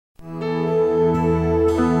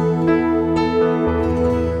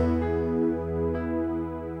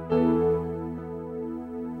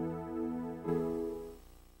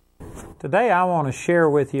Today I want to share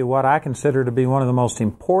with you what I consider to be one of the most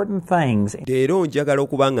important things Leero njagala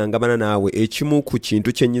okuba nga ngabana naawe ekimu ku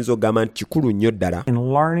kintu kye nnyinza okugamba nti kikulu nnyo ddala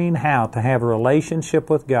in learning how to have a relationship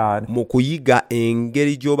with God mu kuyiga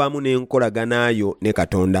engeri gy'obamu n'enkolaganayo ne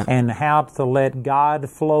Katonda and how to let God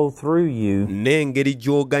flow through you n'engeri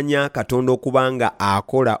gy'oganya Katonda okuba nga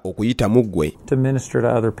akola okuyita mu ggwe to minister to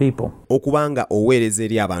other people. okuba nga oweereza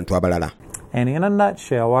eri abantu abalala. And in a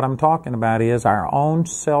nutshell, what I'm talking about is our own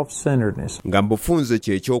self-centeredness, Nga mbufunze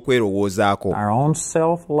kye eky'okwerowoozaako, our own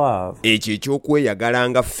self-love ekyo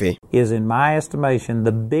eky'okweyagalanga ffe, is, in my estimation,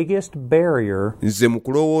 the biggest barrier nze mu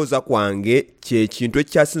kulowooza kwange kye kintu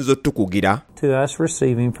ekyasinza otukugira to us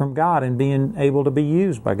receiving from God and being able to be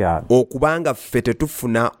used by God. okuba nga ffe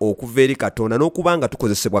tetufuna okuva eri Katonda n'okuba nga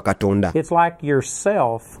tukozesebwa Katonda. It's like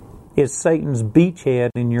yourself is Satan's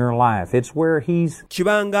beachhead in your life. It's where he's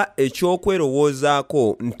Kibanga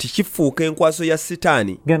eky'okwerowoozaako nti kifuuka enkwaso ya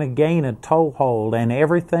Sitaani, going to gain a toehold, and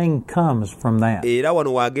everything comes from that. era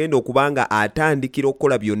wano wagenda okuba nga atandikira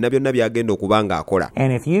okukola byonna by'agenda okuba nga akola.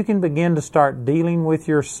 And if you can begin to start dealing with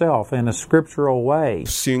yourself in a scriptural way,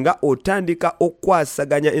 Singa otandika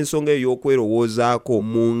okwasaganya ensonga eyo y'okwerowoozaako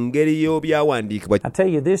mu ngeri y'ebyawandiikibwa, I tell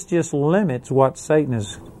you, this just limits what Satan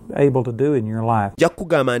is able to do in your life. nja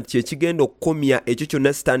kugamba nti ekigenda okukomya ekyo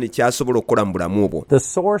kyonna Sitaani ky'asobola okukola mu bulamu bwo. The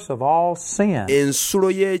source of all sin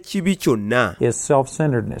Ensulo y'ekibi kyonna is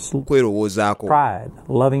self-centeredness, kwerowoozaako, pride,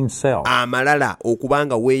 loving self. amalala okuba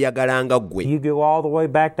nga weeyagalanga ggwe. You go all the way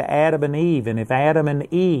back to Adam and Eve, and if Adam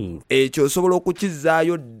and Eve Ekyo osobola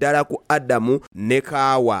okukizaayo ddala ku Adamu ne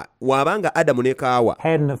Kaawa. Wabanga Adamu ne Kaawa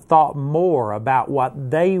hadn't have thought more about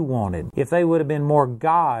what they wanted, if they would have been more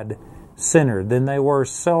God-centered than they were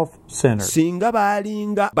self-centered, singa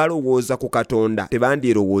baalinga balowooza ku Katonda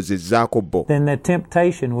tebandyerowoozezzaako bo, then the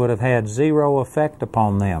temptation would have had zero effect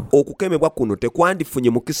upon them. okukemebwa kuno tekwandifunye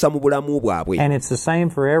mukisa mu bulamu bwabwe. And it's the same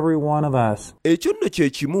for every one of us. Ekyo nno kye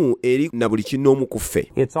kimu eri na buli kinnoomu ku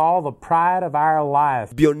ffe. It's all the pride of our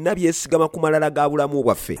life Byonna byesigama ku malala ga bulamu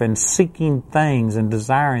bwaffe. and seeking things and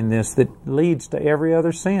desiring this that leads to every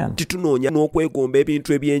other sin. Titunoonya n'okwegomba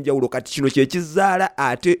ebintu eby'enjawulo, kati kino kye kizaala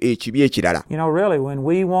ate ekibi ekirala. You know, really, when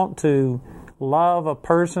we want to love a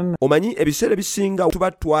person Omanyi ebiseera ebisinga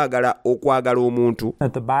tuba twagala okwagala omuntu,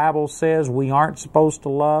 that the Bible says we aren't supposed to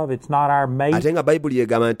love, it's not our mate, ate nga Bayibuli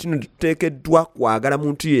egamba nti tuteekeddwa kwagala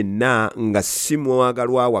muntu yenna nga si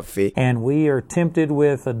mwagalwa waffe, and we are tempted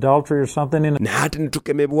with adultery or something. In naye ate ne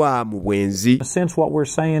tukemebwa mu bwenzi. a sense, what we're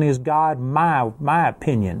saying is, God, my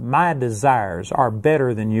opinion, my desires are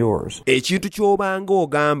better than yours. Ekintu ky'obanga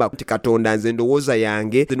ogamba nti Katonda, nze ndowooza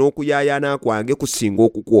yange n'okuyaayaana kwange kusinga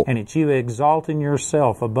okukwo, And it's you exalting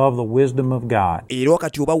yourself above the wisdom of God. era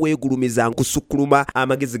wakati oba weegulumiza nkusukkuluma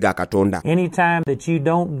amagezi ga Katonda. Anytime that you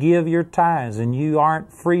don't give your tithes and you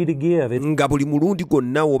aren't free to give, Nga buli mulundi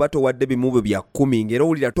gwonna oba towadde bimu byo bya 10 ng'era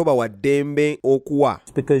owulira toba wa ddembe okuwa,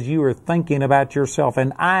 it's because you are thinking about yourself,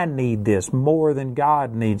 and I need this more than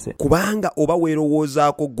God needs it. kubanga oba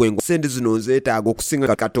weerowoozaako ggwe ngo sente zino nzeetaaga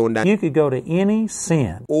okusinga Katonda. You could go to any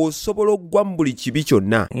sin, Osobola okugwa mu buli kibi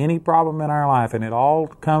kyonna, any problem in our life, and it all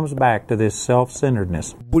comes back to this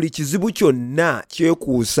self-centeredness. buli kizibu kyonna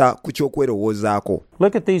kyekuusa ku ky'okwerowoozaako.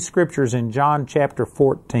 Look at these scriptures in John chapter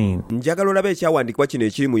 14. Njagala olabe ekyawandiikibwa kino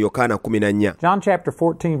ekiri mu Yokaana 14. John chapter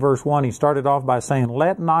 14 verse 1, he started off by saying,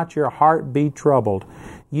 "Let not your heart be troubled.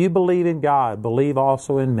 You believe in God, believe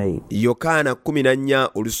also in me." Yokaana 14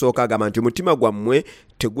 olusooka agamba nti omutima gwammwe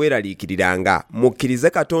tegweraliikiriranga, mukkirize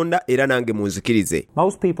Katonda era nange munzikirize.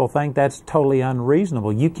 Most people think that's totally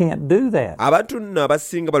unreasonable. You can't do that. Abantu nno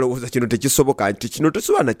abasinga balowooza kino tekisoboka, nti kino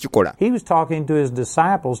tosobola nakikola. He was talking to his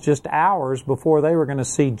disciples just hours before they were going to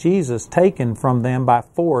see Jesus taken from them by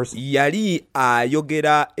force. Yali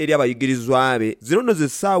ayogera eri abayigirizwa be zino nno ze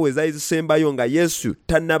ssaawa ezaali zisembayo nga Yesu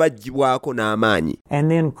tannabaggyibwako n'amaanyi,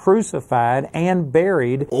 And then crucified and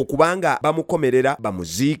buried. okubanga bamukomerera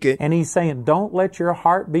bamuziike. And he's saying, don't let your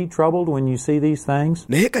heart be troubled when you see these things.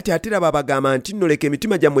 Naye kati ate raba abagamba nti nno leka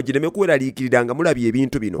emitima gyammwe gireme kweraliikirira nga mulabye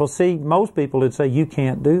ebintu bino. Well, see, most people would say you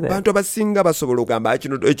can't do that. Abantu abasinga basobola okugamba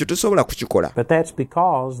kino ekyo tosobola kukikola, But that's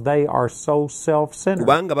because they are so self-centered.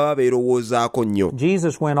 kubanga baba beerowoozaako nnyo.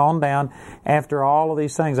 Jesus went on down after all of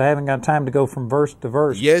these things. I haven't got time to go from verse to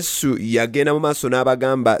verse. Yesu yagenda mu maaso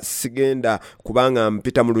n'abagamba sigenda kubanga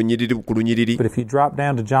mpita mu lunyiriri ku lunyiriri. But if you drop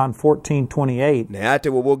down to John 14:28, Naye ate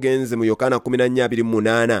bw'oba ogenze mu Yokaana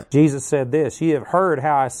 14:28, Jesus said this, "Ye have heard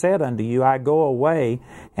how I said unto you, I go away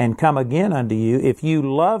and come again unto you. If you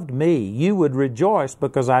loved me, you would rejoice,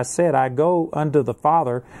 because I said, I go unto the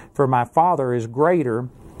Father, for my Father is greater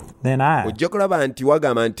than I." ojja kulaba nti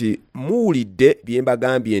wagamba nti muwulidde bye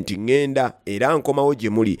mbagambye nti ŋŋenda era nkomawo gye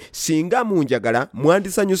muli. Singa munjagala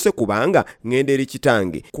mwandisanyuse kubanga ŋŋenda eri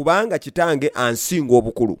Kitange, kubanga Kitange ansinga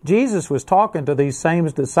obukulu. Jesus was talking to these same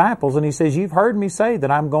disciples and he says, "You've heard me say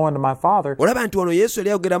that I'm going to my Father." Olaba nti wano Yesu yali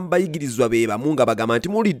ayogera mu bayigirizwa be bamu nga bagamba nti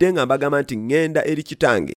muwulidde nga mbagamba nti ŋŋenda eri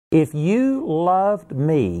Kitange. If you loved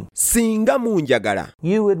me, singa munjagala,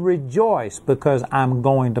 you would rejoice because I'm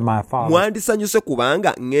going to my Father. Mwandisanyuse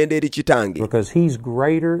kubanga ŋŋenda eri Kitange. Because he's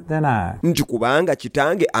greater than I. Nti kubanga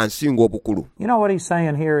Kitange ansinga obukulu. You know what he's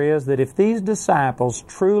saying here is that if these disciples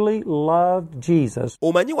truly loved Jesus,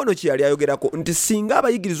 omanyi wano kye yali ayogerako nti singa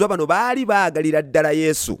abayigirizwa bano baali baagalira ddala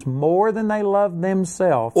Yesu more than they loved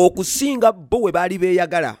themselves, okusinga bo we baali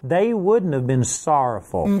beeyagala, they wouldn't have been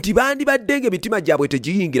sorrowful nti bandibadde ng'emitima gyabwe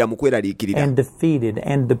tegiyingira mu kweraliikirira and defeated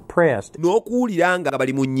and depressed n'okuwulira nga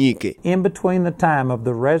bali mu nnyiike in between the time of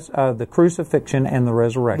the crucifixion and the mu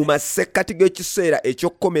resurrection. masekkati g'ekiseera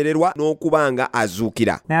eky'okkomererwa n'okuba nga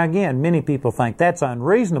azuukira. Now again, many people think that's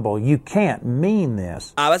unreasonable. You can't mean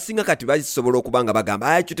this. Abasinga kati basobola okuba nga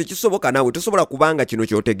bagamba ekyo tekisoboka naawe tosobola kubanga kino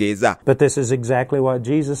ky'otegeeza. But this is exactly what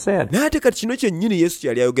Jesus said. Naye ate kati kino kyennyini Yesu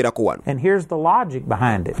yali ayogerako wano. And here's the logic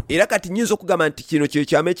behind it. Era kati nnyinza okugamba nti kino kye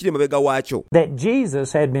kyama ekiri emabega waakyo. That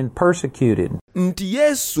Jesus had been persecuted Nti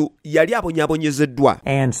Yesu yali abonyaabonyezeddwa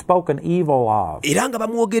and spoken evil of. era nga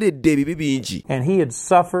bamwogeredde ebibi bingi. And he had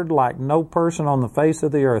suffered like no person on the face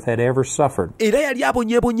of the earth had ever suffered. Era yali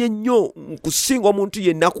abonyeebonye nnyo kusinga omuntu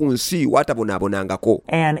yenna ku nsi w'atabonaabonangako.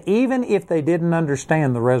 And even if they didn't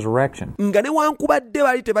understand the resurrection, Nga newankubadde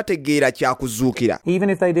baali tebategeera kyakuzuukira. even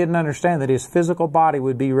if they didn't understand that his physical body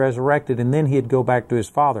would be resurrected and then he'd go back to his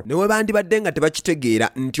Father, Ne bwe bandibadde nga tebakitegeera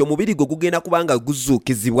nti omubiri gwe gugenda kuba nga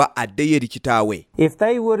guzuukizibwa addeyo eri kitaawe. if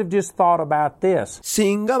they would have just thought about this,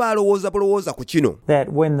 Singa balowooza bulowooza ku kino that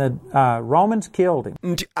when the Romans killed him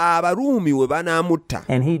nti Abaruumi we banaamutta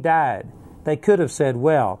and he died, they could have said,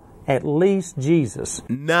 well, at least Jesus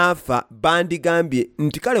n'afa, bandigambye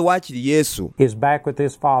nti kale waakiri Yesu is back with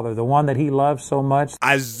his Father, the one that he loves so much,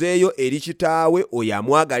 azzeeyo eri kitaawe oyo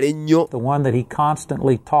amwagala ennyo, the one that he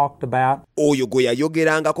constantly talked about. oyo gwe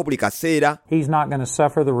yayogerangako buli kaseera. He's not going to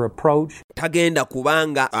suffer the reproach Tagenda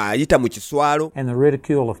kubanga ayita mu kiswalo and the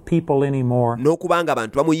ridicule of people anymore. n'okubanga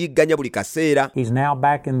abantu bamuyigganya buli kaseera. He's now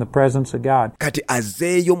back in the presence of God. Kati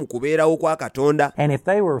azzeeyo mu kubeerawo kwa Katonda. And if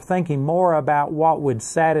they were thinking more about what would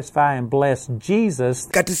satisfy and bless Jesus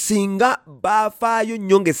Kati singa baafaayo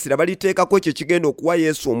nnyo ng'essira baliteekako ekyo ekigenda okuwa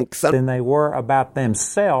Yesu omukisa than they were about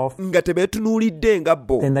themselves, nga tebeetunuulidde nga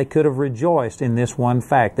bo, then they could have rejoiced in this one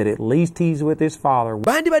fact that at least he's with his Father.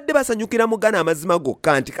 bandibadde basanyukira mu gana amazima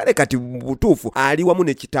gokka nti kale kati mu butuufu ali wamu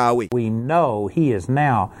ne kitaawe. We know he is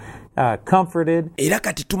now comforted Era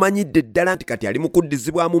kati tumanyidde ddala nti kati ali mu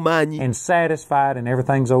kuddizibwamu maanyi. and satisfied and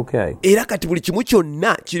everything's okay. Era kati buli kimu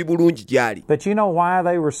kyonna kiri bulungi gy'ali. But you know why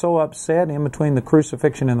they were so upset in between the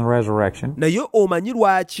crucifixion and the resurrection? Naye omanyi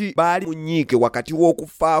lwaki baali mu nnyiike wakati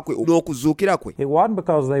w'okufa kwe n'okuzuukira kwe? It wasn't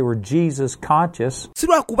because they were Jesus conscious. Si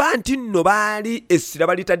lwakuba nti nno baali essira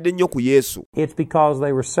balitadde nnyo ku Yesu. It's because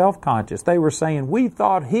they were self-conscious. They were saying, we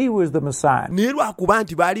thought he was the Messiah. Naye lwakuba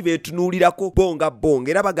nti baali beetunuulirako bonga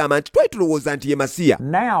bonga era bagamba nti twali tulowooza nti ye Masiya.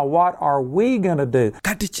 Now what are we going to do?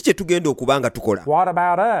 Kati ki kye tugenda okuba nga tukola? What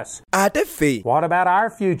about us? Ate ffe, What about our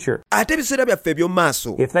future? ate ebiseera byaffe eby'omu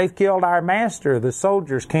maaso. If they've killed our master, the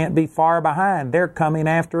soldiers can't be far behind. They're coming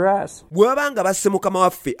after us. Bwe baba nga basse mukama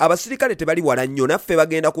waffe, abasirikale tebali wala nnyo naffe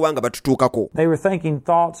bagenda kuba nga batutuukako. They were thinking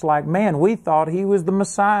thoughts like, man, we thought he was the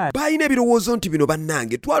Messiah. Baalina ebirowoozo nti bino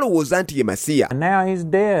bannange twalowooza nti ye Masiya. And now he's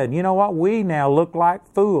dead. You know what? We now look like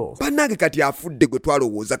fools. Bannange kati afudde gwe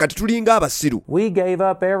twalowooza kati tulinga abasiru. We gave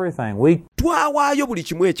up everything. We Twawaayo buli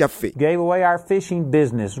kimu ekyaffe. gave away our fishing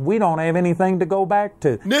business. We don't have anything to go back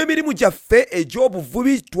to. N'emirimu gyaffe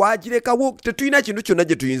egy'obuvubi twagirekawo, tetulina kintu kyonna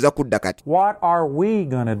gye tuyinza kudda kati. What are we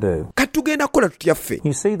going to do? Kati tugenda kukola tutya ffe?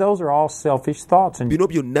 You see, those are all selfish thoughts. And Bino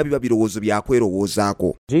byonna biba birowoozo bya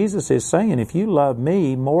kwerowoozaako. Jesus is saying, if you love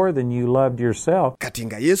me more than you loved yourself, Kati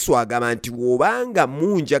nga Yesu agamba nti bw'obanga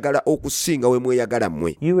munjagala okusinga we mweyagala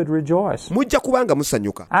mmwe, you would rejoice. mujja kubanga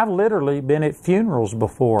musanyuka. I've literally been at funerals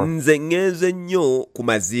before Nze ŋŋenze nnyo ku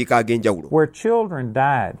maziika ag'enjawulo. where children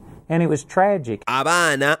died, and it was tragic.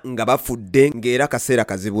 Abaana nga bafudde ng'era kaseera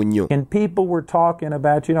kazibu nnyo. And people were talking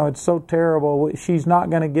about, it's so terrible. She's not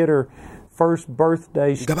going to get her first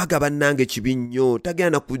birthday. nga bagaba nange kibi nnyo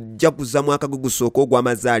tagenda kujaguza mwaka gwe gusooka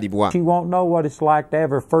ogw'amazaalibwa. She won't know what it's like to have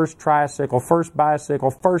her first tricycle, first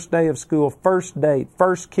bicycle, first day of school, first date,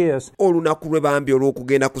 first kiss. Olunaku lwe bambi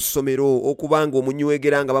olw'okugenda ku ssomero okubanga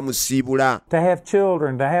omunywegera nga bamusiibula. To have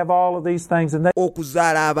children, to have all of these things. And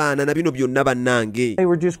Okuzaala abaana na bino byonna bannange. they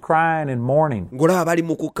were just crying and mourning. Ng'olaba bali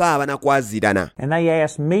mu kukaaba na kwaziirana. And they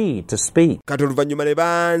asked me to speak Kati oluvannyuma ne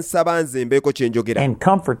bansaba nze mbeeko kye njogera. and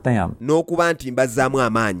comfort them. N'okuba nti mbazzaamu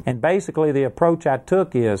amaanyi. And basically the approach I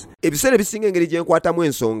took is, Ebiseera ebisinga engeri gye nkwatamu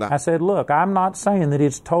ensonga. I said, look, I'm not saying that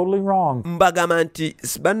it's totally wrong Mbagamba nti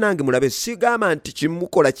bannange mulabe sigamba nti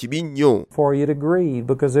kimukola kibi nnyo for you to grieve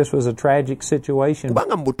because this was a tragic situation.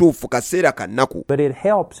 kubanga mu butuufu kaseera ka nnaku. But it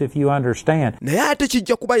helps if you understand Naye ate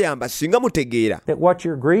kijja kubayamba singa mutegeera. that what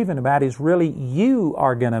you're grieving about is really you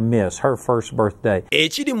are going to miss her first birthday.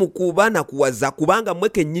 Ekiri mu kuba nakuwaza kubanga mmwe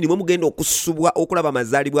kennyini mwe mugenda okusubwa okulaba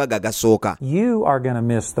amazaalibwa ago agasooka. You are going to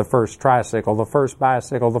miss the first tricycle, the first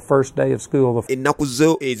bicycle, the first day of school, the Ennaku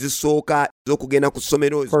zo ezisooka ez'okugenda ku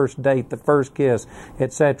ssomero first date, the first kiss,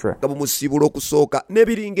 etc. nga bumusiibula okusooka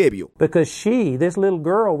n'ebiringa ebyo. Because this little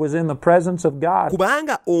girl, was in the presence of God.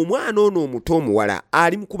 Kubanga omwana ono omuto omuwala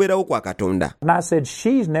ali mu kubeerawo kwa Katonda. And I said,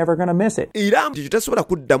 she's never going to miss it. Era ekyo tasobola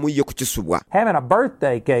kuddamu ye kukisubwa. Having a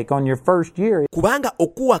birthday cake on your first year Kubanga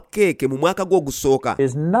okuwa keeke mu mwaka gwo ogusooka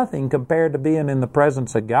is nothing compared to being in the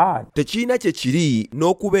presence of God. tekirina kye kiri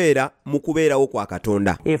n'okubeera mu kubeerawo kwa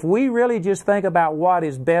Katonda. If we really just think about what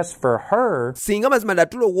is best for her, Singa mazima ddala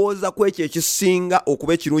tulowooza ku ekyo ekisinga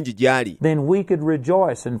okuba ekirungi gy'ali, then we could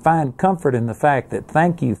rejoice and find comfort in the fact that,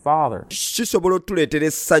 thank you, Father, kisobola otuleetera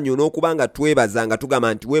essanyu n'okuba nga twebaza nga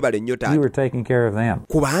tugamba nti weebale nnyo you taata were taking care of them.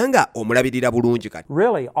 kubanga omulabirira bulungi. Kati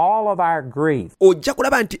Really, all of our grief ojja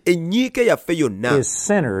kulaba nti ennyiike yaffe yonna is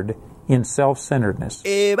centered in self-centeredness.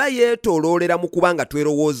 eba yeetooloolera mu kuba nga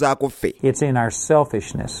twerowoozaako ffe. It's in our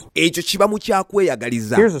selfishness. Ekyo kiba mu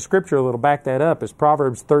kyakweyagaliza. Here's a scripture that'll back that up. It's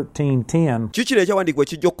Proverbs 13:10. Kikino ekyawandiikibwa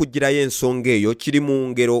ekijja okukugirayo ensonga eyo kiri mu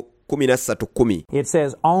Ngero 13:10. It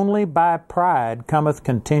says, only by pride cometh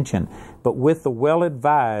contention, but with the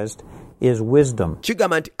well-advised is wisdom.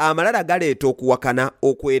 Kigamba nti amalala galeeta okuwakana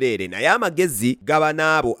okwereere naye amagezi gaba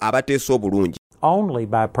n'abo abateesa obulungi. Only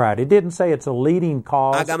by pride. It didn't say it's a leading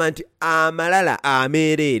cause. Agamba nti amalala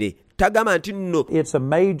ameereere. Tagamba nti nno It's a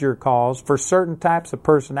major cause. For certain types of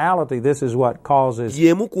personality, this is what causes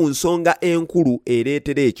y'emu ku nsonga enkulu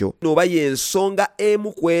ereetera ekyo oba y'ensonga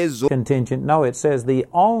emu ku ezo. contention. No, it says the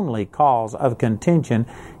only cause of contention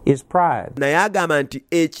is pride. Naye agamba nti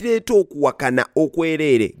ekireeta okuwakana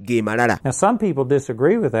okwereere ge malala. Now, some people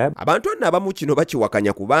disagree with that Abantu bonna abamu kino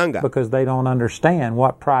bakiwakanya kubanga because they don't understand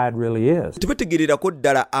what pride really is. tebategeererako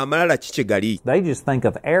ddala amalala kiki gali. They just think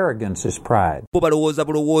of arrogance as pride. Bo balowooza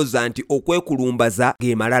bulowooza nti okwekulumbaza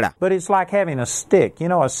ge malala. But it's like having a stick. You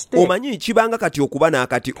know, a stick Omanyi kibanga kati okuba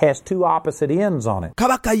n'akati has two opposite ends on it,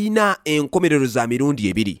 kaba kayina enkomerero za mirundi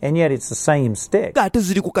ebiri and yet it's the same stick. ng'ate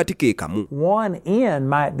ziri ku kati ke kamu. One end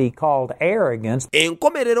might be called arrogance,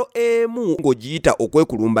 Enkomerero emu ng'ogiyita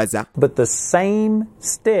okwekulumbaza but the same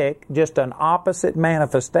stick, just an opposite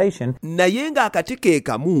manifestation, naye ng'akati ke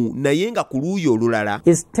kamu naye nga ku luuyi olulala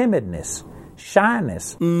is timidness,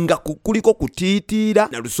 shyness. nga kuliko kutiitiira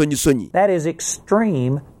na lusonyisonyi. That is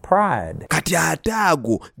extreme pride. Kati ate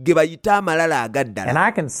ago ge bayita amalala And agaddala.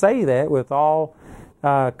 I can say that with all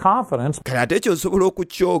confidence Kati ate ekyo nsobola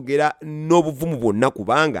okukyogera n'obuvumu bwonna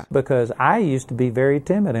kubanga because I used to be very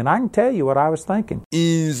timid, and I can tell you what I was thinking.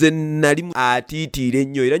 nze nali atiitiira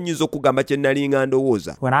ennyo era nnyinza okugamba kye nali nga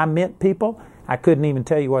ndowooza. When I met people, I couldn't even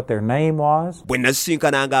tell you what their name was. Bwe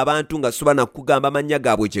nasinkananga abantu nga sisobola nakugamba amannya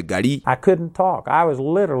gaabwe gye gali, I couldn't talk. I was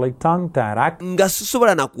literally tongue-tied. I nga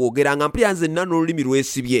sisobola nakwogera nga mpulira nzenna n'olulimi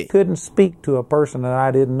lwesibye. couldn't speak to a person that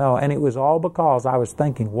I didn't know. And it was all because I was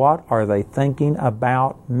thinking, what are they thinking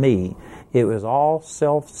about me? It was all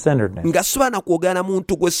self-centeredness. Nga sisobola nakwogera na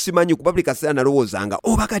muntu gwe simanyi kuba buli kaseera nalowoozanga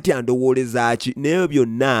oba kati andowoleza ki, naye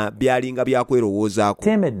byonna byalinga byakwerowoozaako.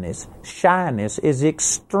 Timidness, shyness is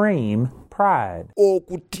extreme pride.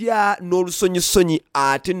 Okutya n'olusonyisonyi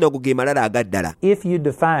ate nago ge malala agaddala. If you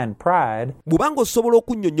define pride Bw'obanga osobola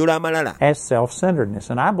okunnyonnyola amalala as self-centeredness,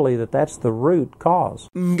 and I believe that that's the root cause.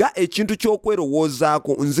 nga ekintu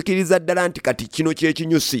ky'okwerowoozaako, nzikiriza ddala nti kati kino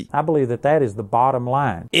ky'ekinyusi. I believe that that is the bottom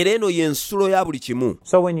line. Era eno y'ensulo ya buli kimu.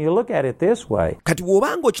 So when you look at it this way, Kati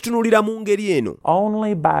bw'obanga okitunuulira mu ngeri eno,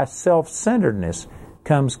 only by self-centeredness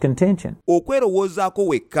comes contention. Okwerowoozaako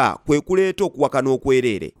wekka kwe kuleeta okuwakana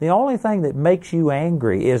okwereere. The only thing that makes you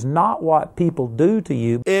angry is not what people do to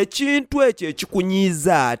you, Ekintu ekyo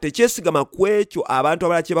ekikunyiiza tekyesigama ku ekyo abantu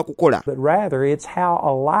abalala kye bakukola, but rather it's how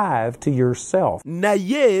alive to yourself,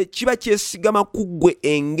 naye kiba kyesigama ku ggwe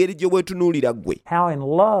engeri gye weetunuulira ggwe, how in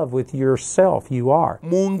love with yourself you are.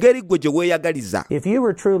 mu ngeri ggwe gye weeyagaliza. If you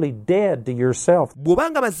were truly dead to yourself,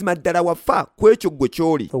 Bw'obanga mazima ddala wafa ku ekyo ggwe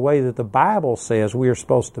ky'oli, the way that the Bible says we are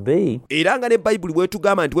supposed to be, era nga ne Bayibuli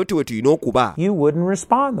bw'etugamba nti bwetyo bwe tulina okuba, you wouldn't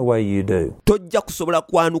respond the way you do. tojja kusobola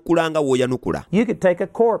kwanukula nga w'oyanukula. You could take a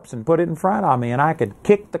corpse and put it in front of me, and I could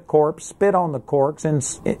kick the corpse, spit on the corpse, and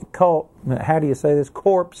how do you say this?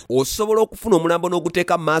 Corpse. Osobola okufuna omulambo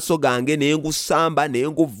n'oguteeka mu maaso gange ne ngusamba ne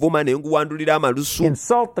nguvuma ne nguwandulira amalusu.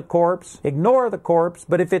 Insult the corpse, ignore the corpse,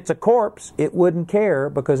 but if it's a corpse, it wouldn't care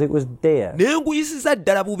because it was dead. Ne nguyisiza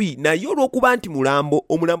ddala bubi, naye olw'okuba nti mulambo,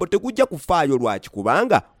 omulambo tegujja kufaayo lwaki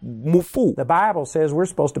kubanga mufu. The Bible says we're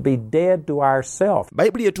supposed to be dead to ourselves.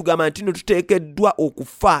 Bayibuli etugamba nti nno tuteekeddwa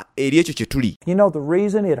okufa eri ekyo kye tuli. You know the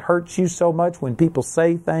reason it hurts you so much when people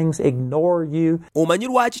say things, ignore you? Omanyi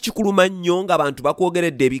lwaki kikuluma nnyo ng'abantu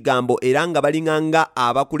bakwogeredde ebigambo era nga balinganga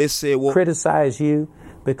abakuleseewo? Criticize you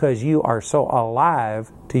because you are so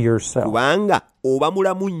alive to yourself. Kubanga oba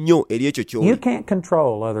mulamu nnyo eri ekyo You ky'oli. can't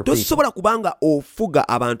control other people. Tosobola kubanga ofuga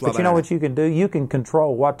abantu But you know abalala. what you can do? You can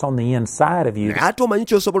control what's on the inside of you Ate omanyi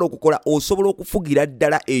ky'osobola okukola, osobola okufugira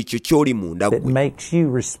ddala ekyo ky'oli munda that gwe, makes you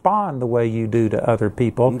respond the way you do to other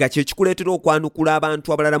people, nga kye kikuleetera okwanukula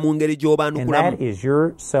abantu abalala mu ngeri and gy'obaanukulamu, that is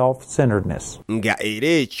your self-centeredness. nga era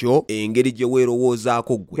ekyo engeri gye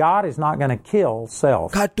weerowoozaako ggwe. God is not going to kill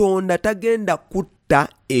self. Katonda tagenda kutta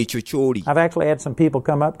ekyo ky'oli. I've actually had some people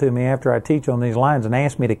come up to me after I teach on these lines and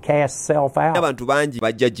ask me to cast self out. Abantu bangi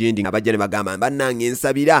bajja gye ndi nga bajja ne bagamba bannange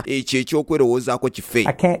nsabira ekyo eky'okwerowoozaako kife.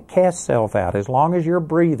 I can't cast self out. As long as you're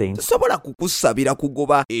breathing, Sobola kukusabira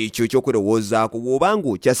kugoba ekyo eky'okwerowoozaako bw'obanga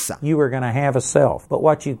okyassa. you are going to have a self. But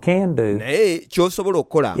what you can do Naye ky'osobola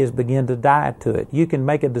okukola is begin to die to it. You can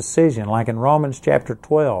make a decision, like in Romans chapter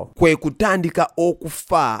 12. kwe kutandika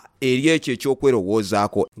okufa eri ekyo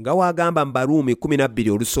eky'okwerowoozaako nga wagamba mu Baruumi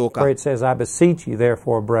 12 olusooka. Where it says, I beseech you,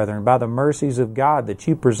 therefore, brethren, by the mercies of God, that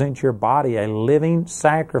you present your body a living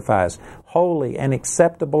sacrifice, holy and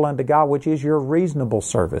acceptable unto God, which is your reasonable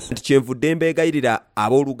service. Nti kyenvudde mbeegayirira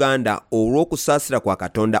abooluganda olw'okusaasira kwa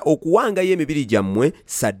Katonda okuwangayo emibiri gyammwe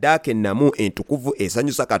ssaddaaka ennamu entukuvu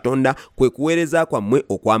esanyusa Katonda, kwe kuweereza kwammwe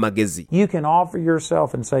okw'amagezi. You can offer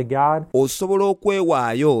yourself and say, God, Osobola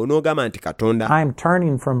okwewaayo n'ogamba nti Katonda, I'm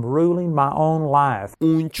turning from ruling my own life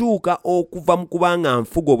nkyuka okuva mu kubanga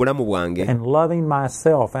nfuga obulamu bwange, and loving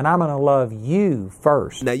myself, and I'm going to love you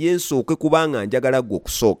first. naye nsooke kubanga njagala ggwe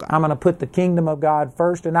okusooka. I'm going to put the kingdom of God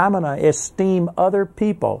first, and I'm going to esteem other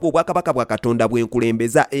people Obwakabaka bwa Katonda bwe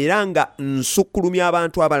nkulembeza era nga nsukkulumya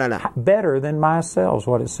abantu abalala. better than myself, is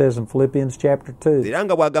what it says in Philippians chapter 2. Era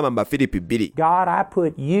nga bw'agamba mu Bafiripi 2, God, I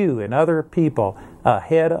put you and other people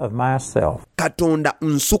ahead of myself. Katonda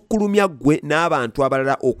nsukkulumya ggwe n'abantu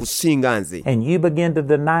abalala okusinga nze. And you begin to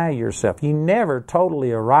deny yourself. You never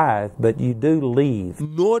totally arrive, but you do leave.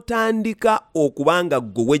 N'otandika okubanga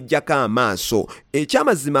ggwe wejjako amaaso.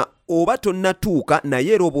 Ekyamazima oba tonnatuuka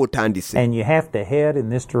naye era oba otandise. And you have to head in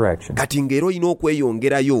this direction. Kati ng'era olina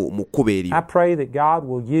okweyongerayo mu kkubo eryo. I pray that God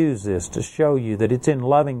will use this to show you that it's in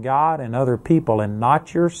loving God and other people and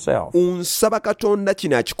not yourself. Nsaba Katonda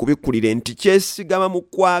kino akikubikkulire nti kyesigama mu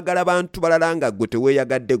kwagala bantu balala nga ggwe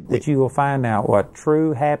teweeyagadde ggwe. That you will find out what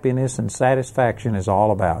true happiness and satisfaction is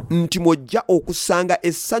all about. Nti mw'ojja okusanga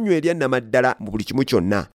essanyu eryannamaddala mu buli kimu kyonna.